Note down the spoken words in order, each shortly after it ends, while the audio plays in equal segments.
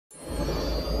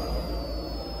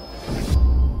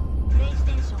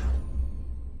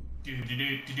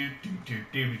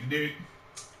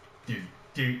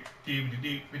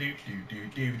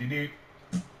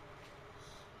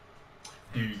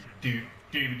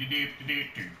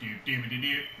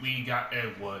We got a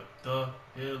what the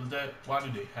hell is that? Why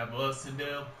do they have a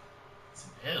Sindel?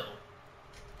 Sindel?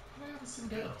 Why have a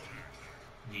Sindel?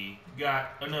 We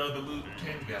got another Luke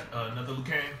Kane. We got another Luke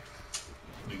Kane.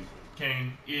 Luke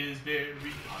Kane is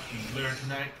very popular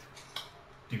tonight.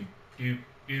 Do do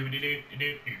do do do do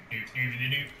do do do do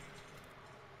do.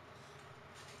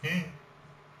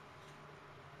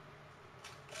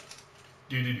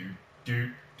 Do do do do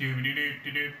do do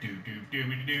do do do do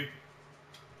do do.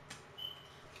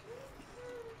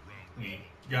 We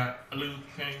got a Luke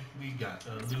Kane. We got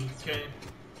a Luke Kane.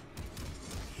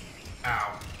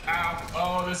 Ow! Ow!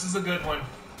 Oh, this is a good one.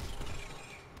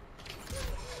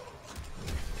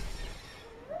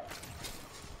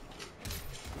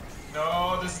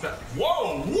 No, this is the.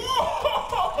 Whoa!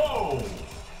 Whoa!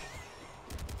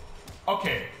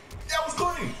 Okay, that was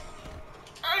clean.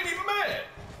 I ain't even mad.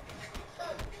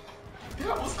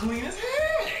 That was clean as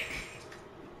heck.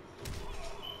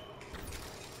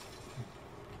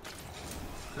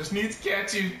 Just need to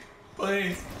catch you,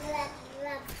 please.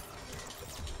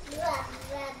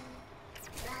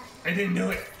 I didn't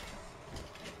do it.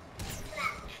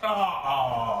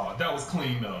 Oh, that was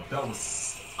clean though. That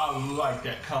was. I like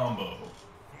that combo.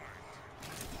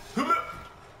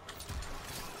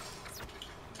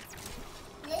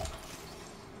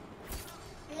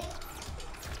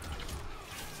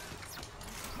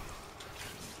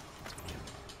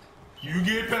 You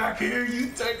get back here, you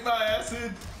take my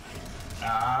acid.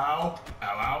 Ow, ow,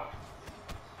 ow.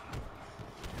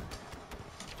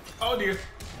 Oh dear.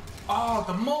 Oh,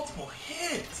 the multiple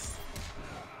hits.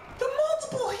 The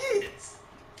multiple hits.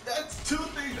 That's 2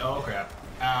 things. Oh crap.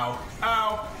 Ow,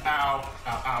 ow, ow,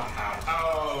 ow, ow, ow,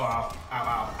 ow, ow, ow,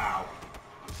 ow, ow.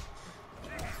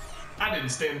 I didn't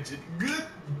stand a chance.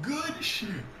 Good shit.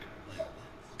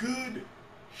 Good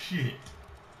shit.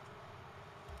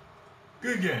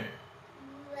 Good game.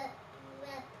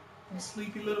 You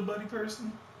sleepy little buddy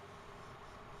person?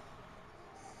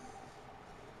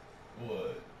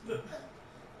 What?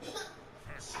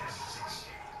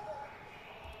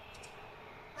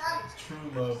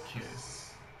 True love kiss.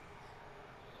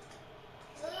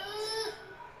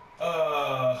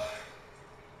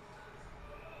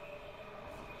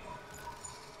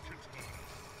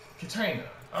 Katana.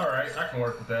 Alright, I can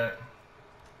work with that.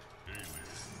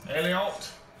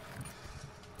 Elliot.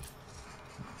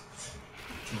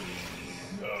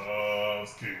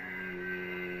 Love's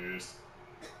kiss.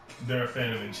 They're a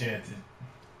fan of Enchanted.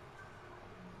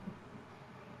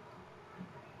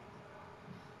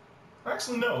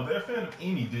 Actually, no, they're a fan of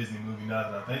any Disney movie now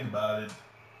that I think about it.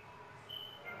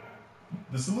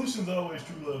 The solution's always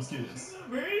True Love's Kiss.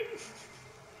 Right?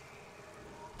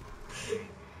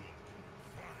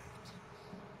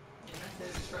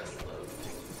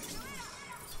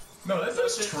 No,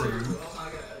 that's true. Oh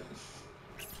my god.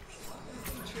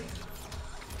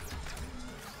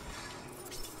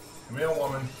 Come here,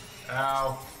 woman.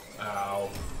 Ow. Ow.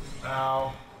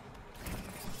 Ow.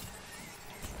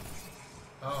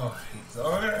 Oh, he's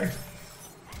on there.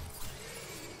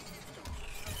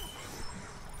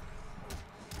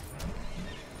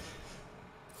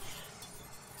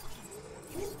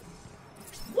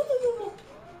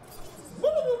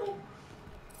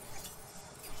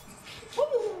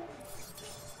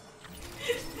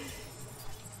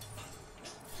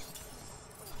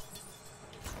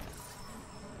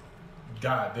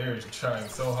 God, they're trying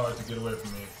so hard to get away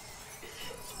from me.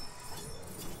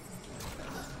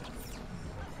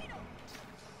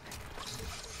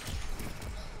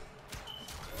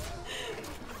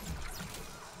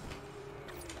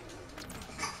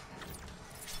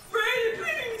 Brandon,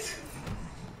 please!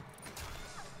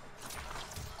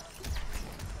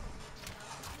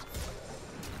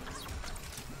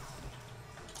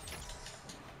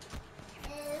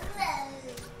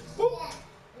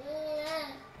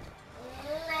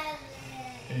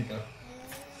 Here you go.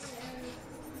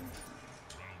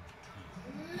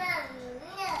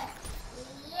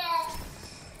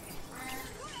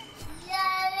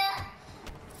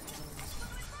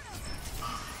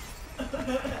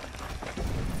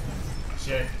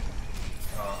 Shit.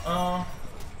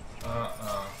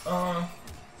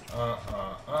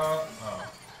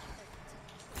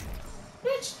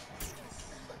 Bitch.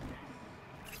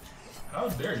 How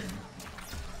dare you?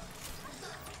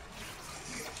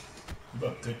 You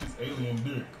about to take this alien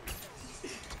dick.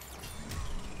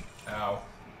 Ow.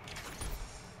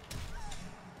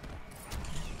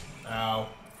 Ow.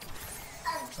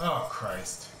 Oh,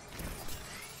 Christ.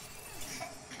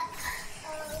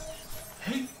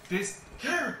 this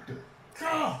character.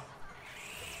 God.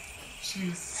 She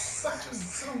is such a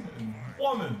zoning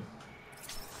woman.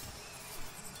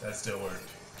 That still worked.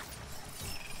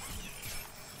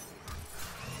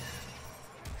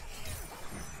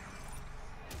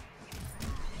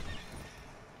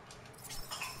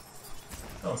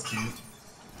 That was cute.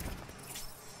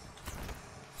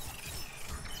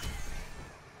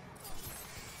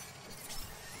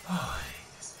 Oh, I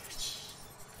hate this bitch.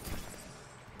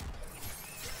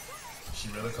 She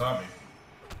really caught me.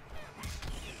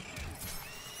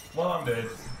 Well, I'm dead.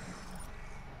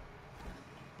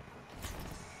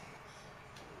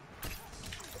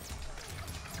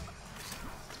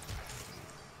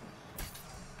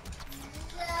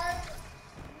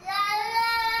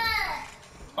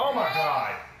 Oh my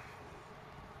god!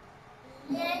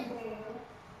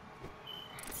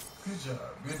 Good job,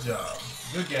 good job.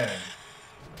 Good game.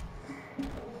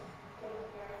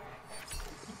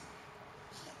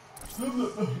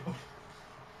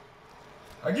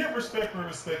 I give respect where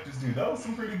respect is due. That was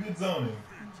some pretty good zoning.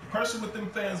 Pressure with them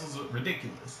fans was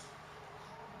ridiculous.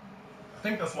 I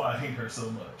think that's why I hate her so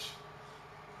much.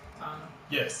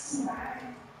 Yes.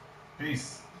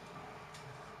 Peace.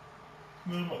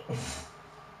 Wrong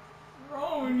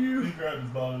with you? He grabbed his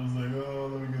bottle and was like, oh,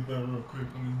 let me get that real quick.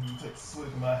 Let me take a swig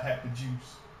of my happy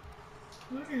juice.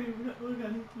 Look at him, look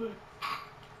at him, look.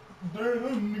 Dad, I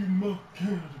need my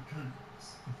Canada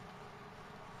cakes.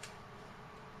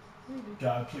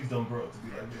 God, please don't grow up to be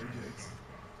like Daddy Cakes.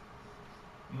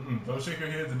 Don't shake your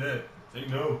head to that. Say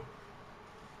no.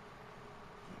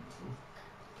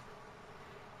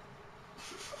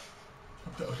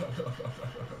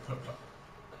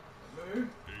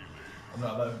 I'm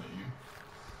not laughing at you.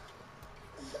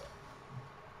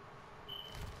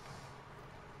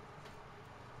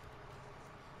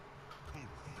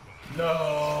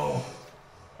 No!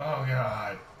 Oh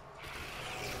god.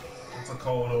 It's a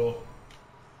Kodal.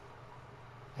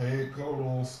 Hey,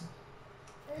 Kodals.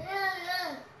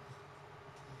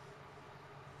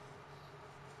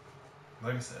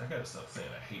 Like I said, I gotta stop saying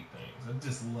I hate things. I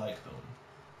dislike them.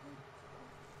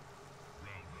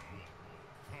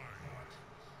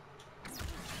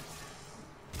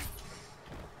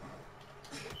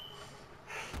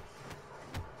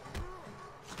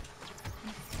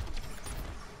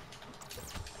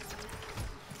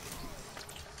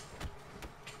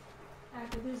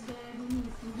 After this dad, we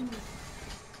need some juice.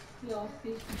 We all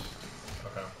fish.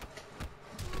 Okay.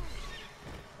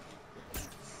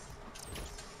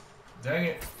 Dang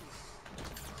it.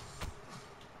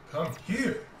 Come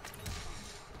here.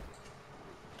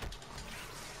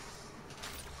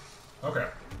 Okay.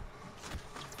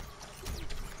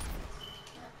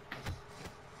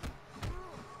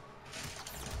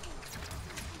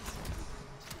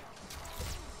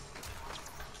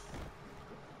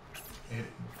 It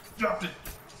dropped it.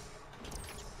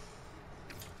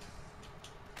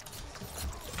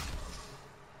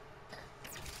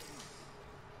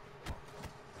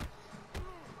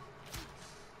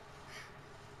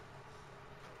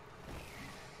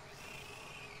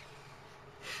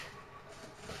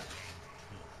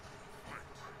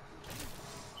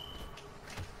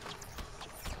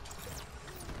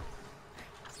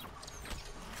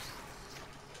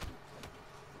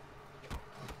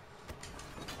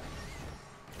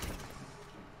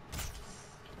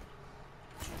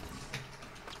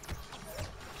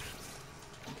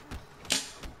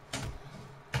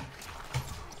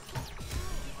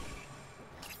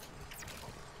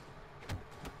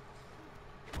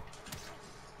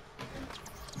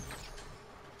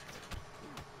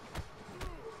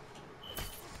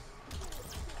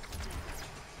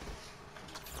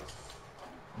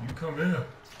 You come here.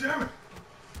 Damn it.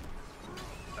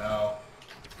 Ow.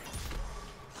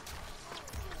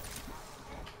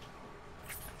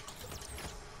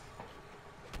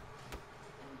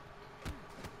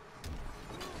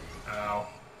 Ow.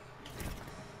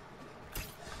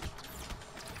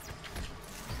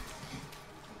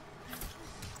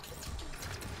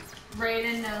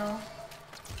 Raiden, no.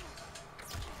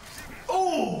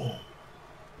 Oh!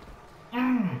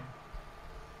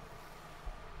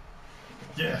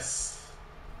 Yes.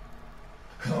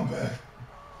 Come back.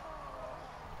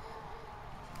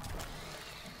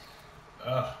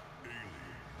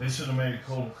 They should have made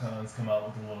Kodal Cons come out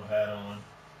with a little hat on.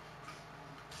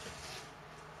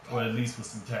 Or at least with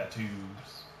some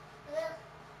tattoos.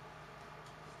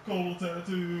 Kodal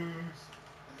tattoos.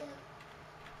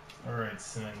 Alright,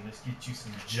 son, let's get you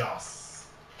some joss.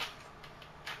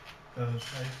 There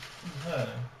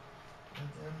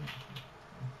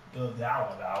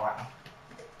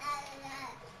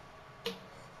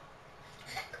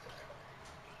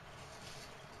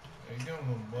you go,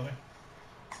 little buddy.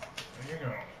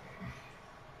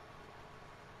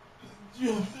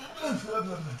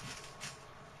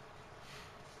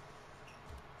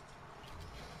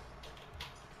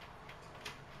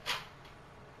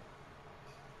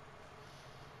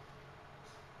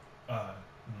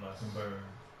 bird.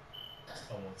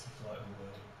 I want to fly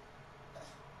away.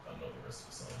 I know the rest of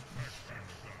the song.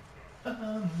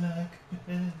 I'm like a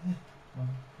bird.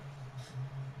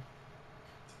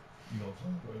 You gonna fly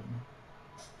away with me?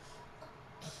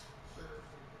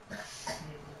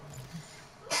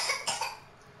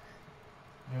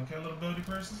 You okay, little birdie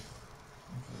person?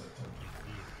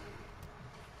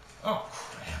 Oh,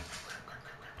 crap.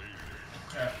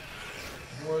 Crap.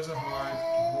 Wars are hard.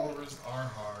 Wars are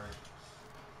hard.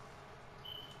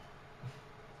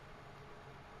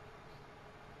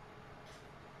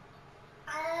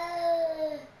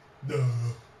 Duh.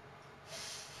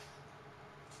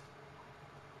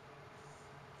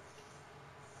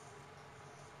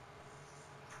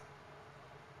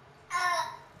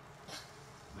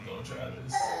 We're gonna try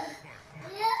this.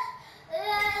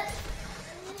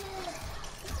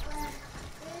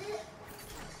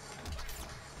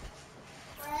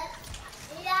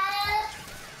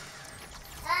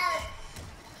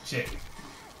 Shit.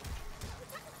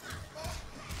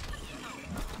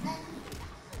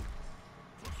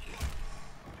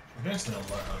 Eventually I'll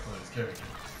learn how to play this character.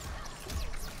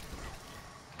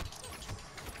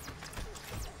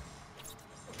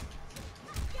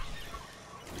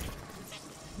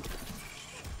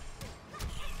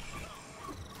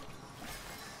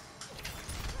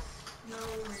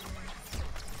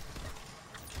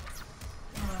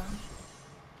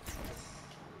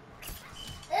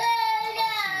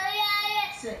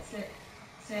 Sit.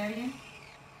 Say it again.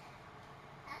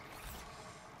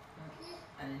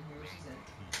 I didn't hear what she said.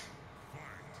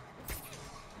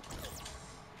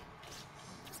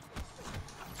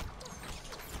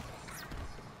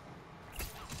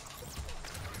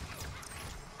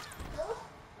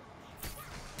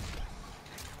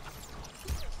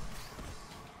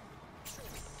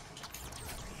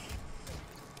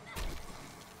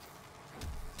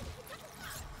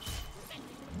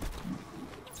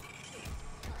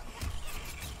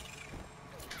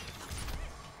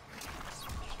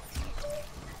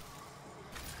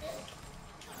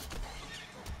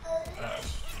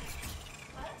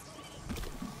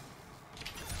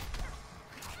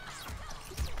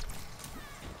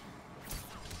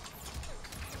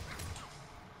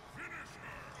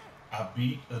 I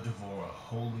beat a Devourer.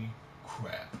 Holy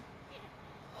crap.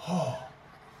 Oh.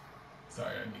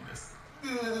 Sorry, I need this.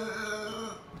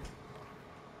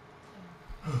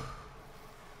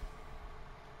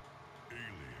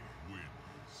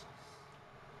 Wins.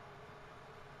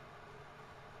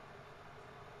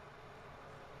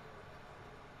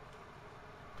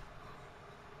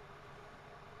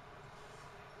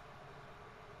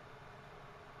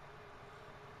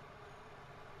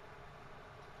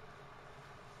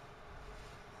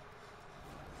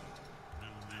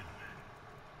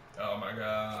 Oh my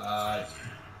god.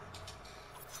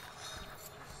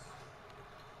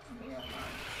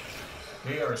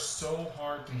 They are so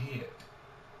hard to hit.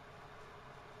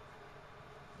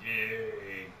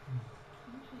 Yay.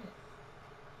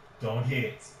 Don't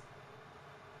hit.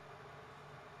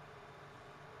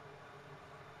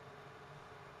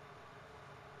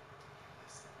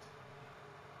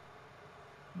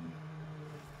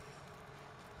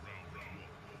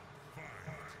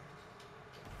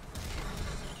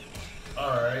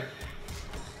 Alright.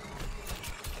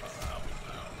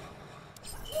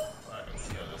 I can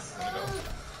see how this is gonna go.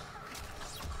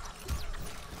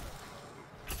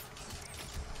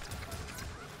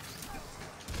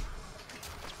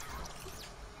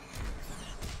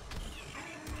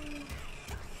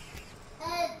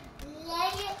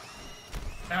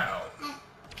 Ow.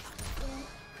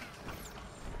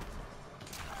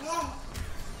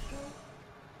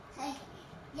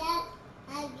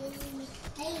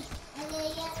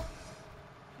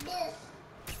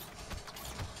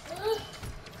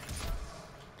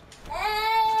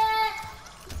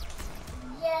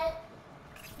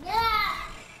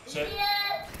 Shit.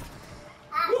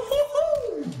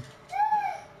 Woohoo!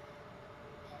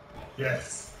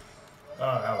 Yes.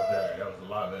 Oh, that was better. That was a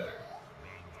lot better.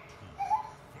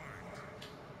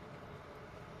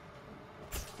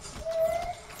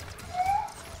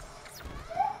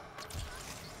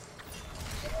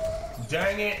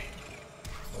 Dang it,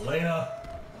 Elena.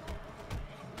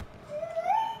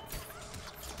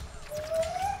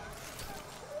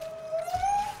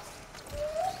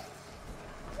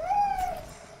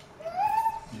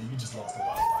 Yeah, you just lost a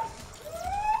lot of life.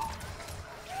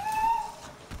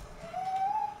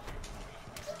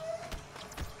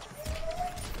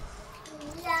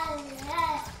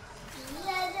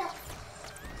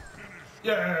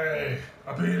 Yay!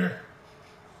 I beat her.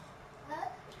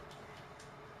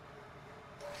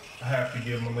 I have to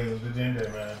give Melina the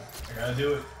Dende, man. I gotta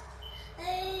do it.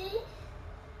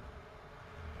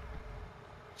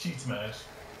 Cheat smash.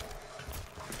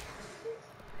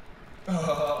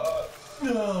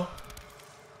 No.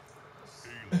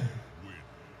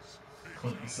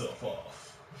 Clean yourself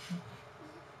off.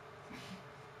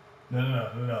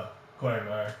 No.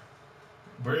 Quagmire.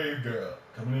 Brave girl.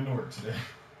 Coming into work today.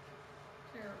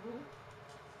 Terrible.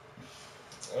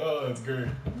 Oh, that's great.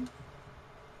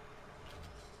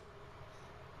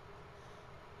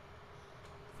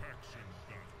 Faction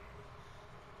battle.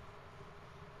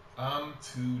 I'm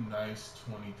too nice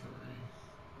 23.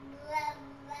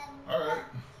 Alright.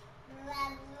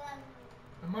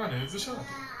 And my name's Ashanti.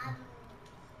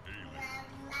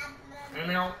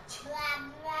 Alien.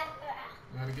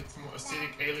 Gotta get some more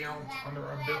acidic alien under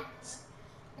our belts.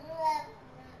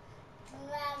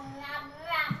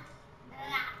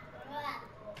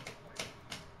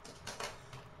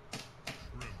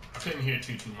 I couldn't hear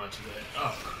too much of that.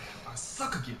 Oh crap, I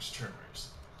suck against tremors.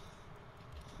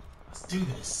 Let's do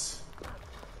this.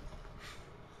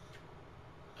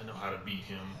 I know how to beat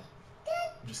him.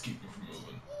 Just keep him from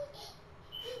moving.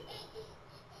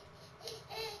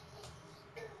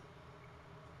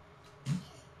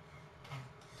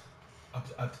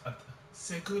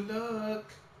 Say good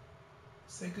luck.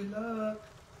 Say good luck.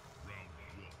 Round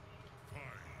one.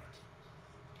 Fight.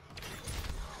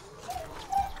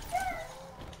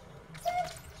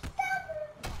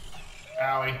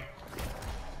 Owie.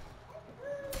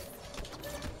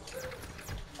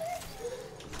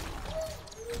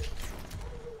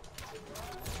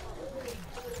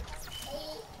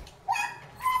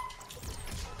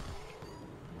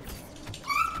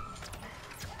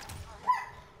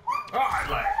 Alright,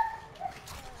 like.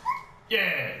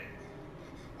 Yeah.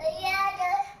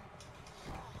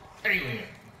 Alien.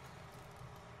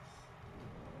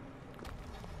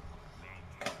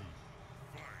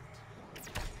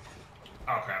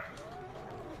 Oh crap.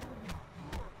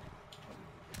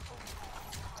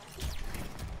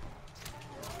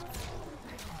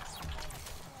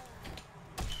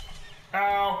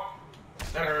 Ow.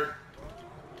 That hurt.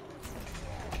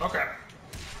 Okay.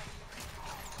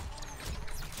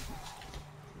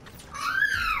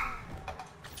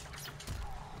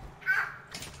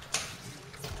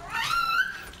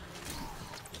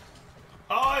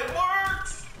 Oh, it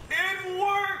works! It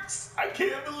works! I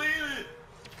can't believe it!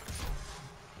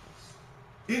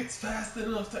 It's fast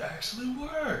enough to actually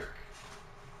work.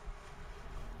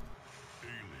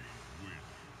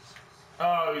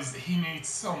 Oh, he needs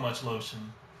so much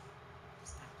lotion.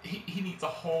 He needs a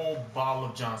whole bottle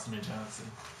of Johnson & Johnson.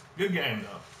 Good game,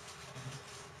 though.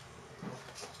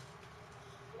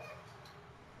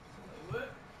 What?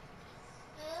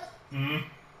 Mm-hmm.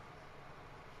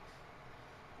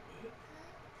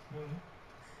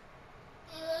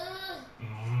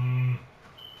 Mm-hmm.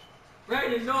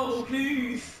 Brandon, no,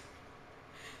 please.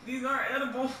 These aren't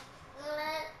edible.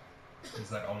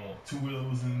 It's like I want 2 of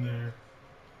those in there.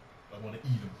 I want to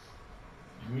eat them.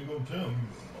 You ain't gonna tell me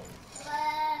what I'm on.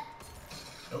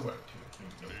 Alright,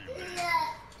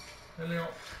 hello.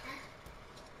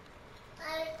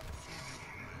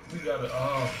 We gotta.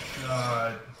 Oh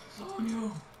God.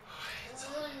 Sonya.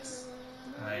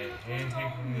 I hate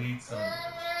Sonya.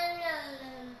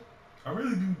 I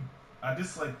really do. I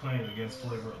dislike playing against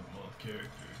Flavor of the Month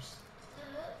characters.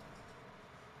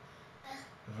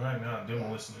 Cause right now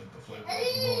I'm listening to Flavor of the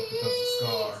Month because of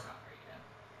Scar.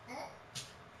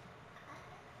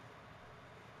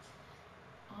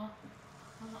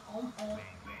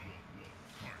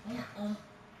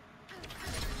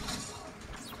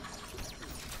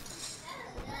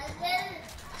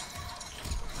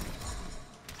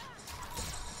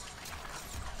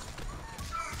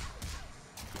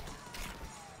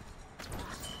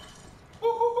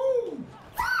 Woo-hoo-hoo!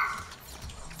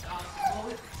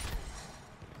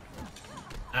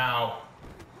 Ow.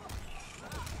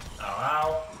 Ow, ow,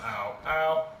 ow,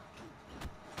 ow.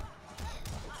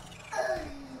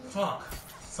 Fuck.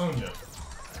 Sonya.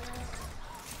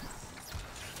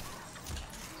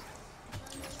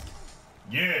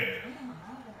 Yeah.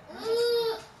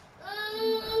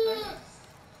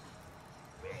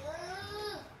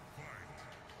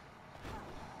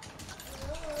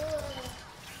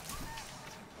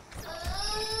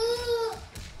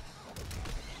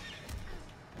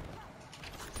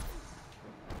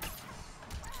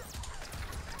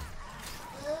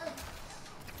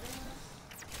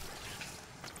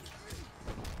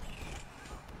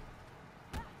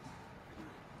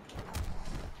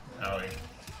 Owie.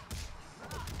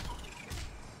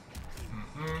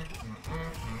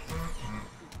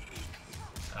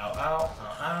 Ow, ow,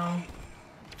 ow, ow.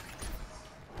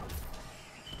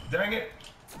 Dang it.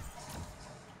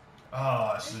 Oh,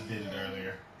 I should have did it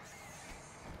earlier.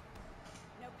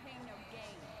 No pain, no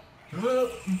gain.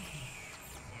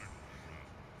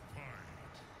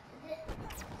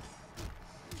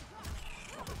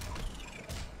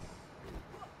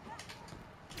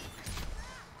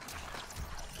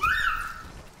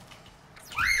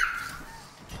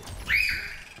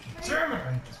 German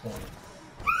at this point.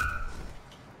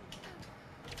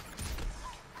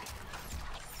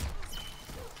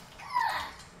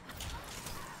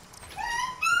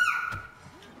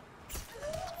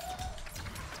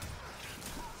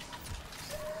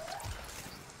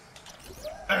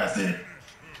 That's it.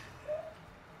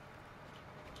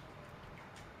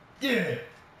 Yeah.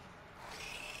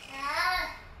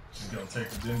 She's gonna take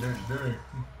the din dirty.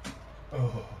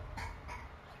 Oh.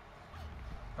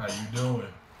 How you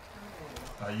doing?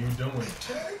 How you doing?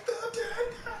 Take the din.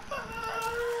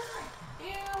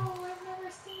 Ew, I've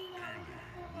never seen that one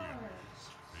before.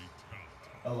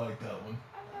 I like that one.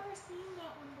 I've never seen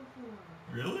that one before.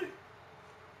 Really?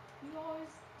 You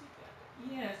always do that.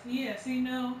 Yes, yes, see,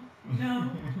 no.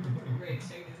 Ray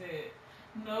shake his head.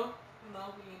 Nope,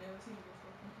 nope, we ain't never seen it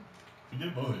before.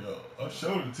 Forget both of y'all. I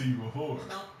showed it to you before.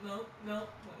 Nope.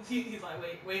 He's like,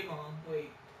 wait, mom, wait.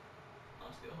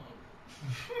 I'm still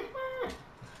hungry.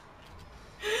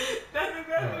 That's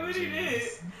exactly what he did.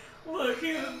 Look,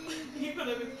 he put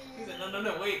up he said,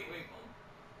 no, wait,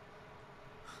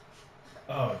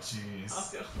 mom. Oh, jeez. I'm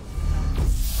still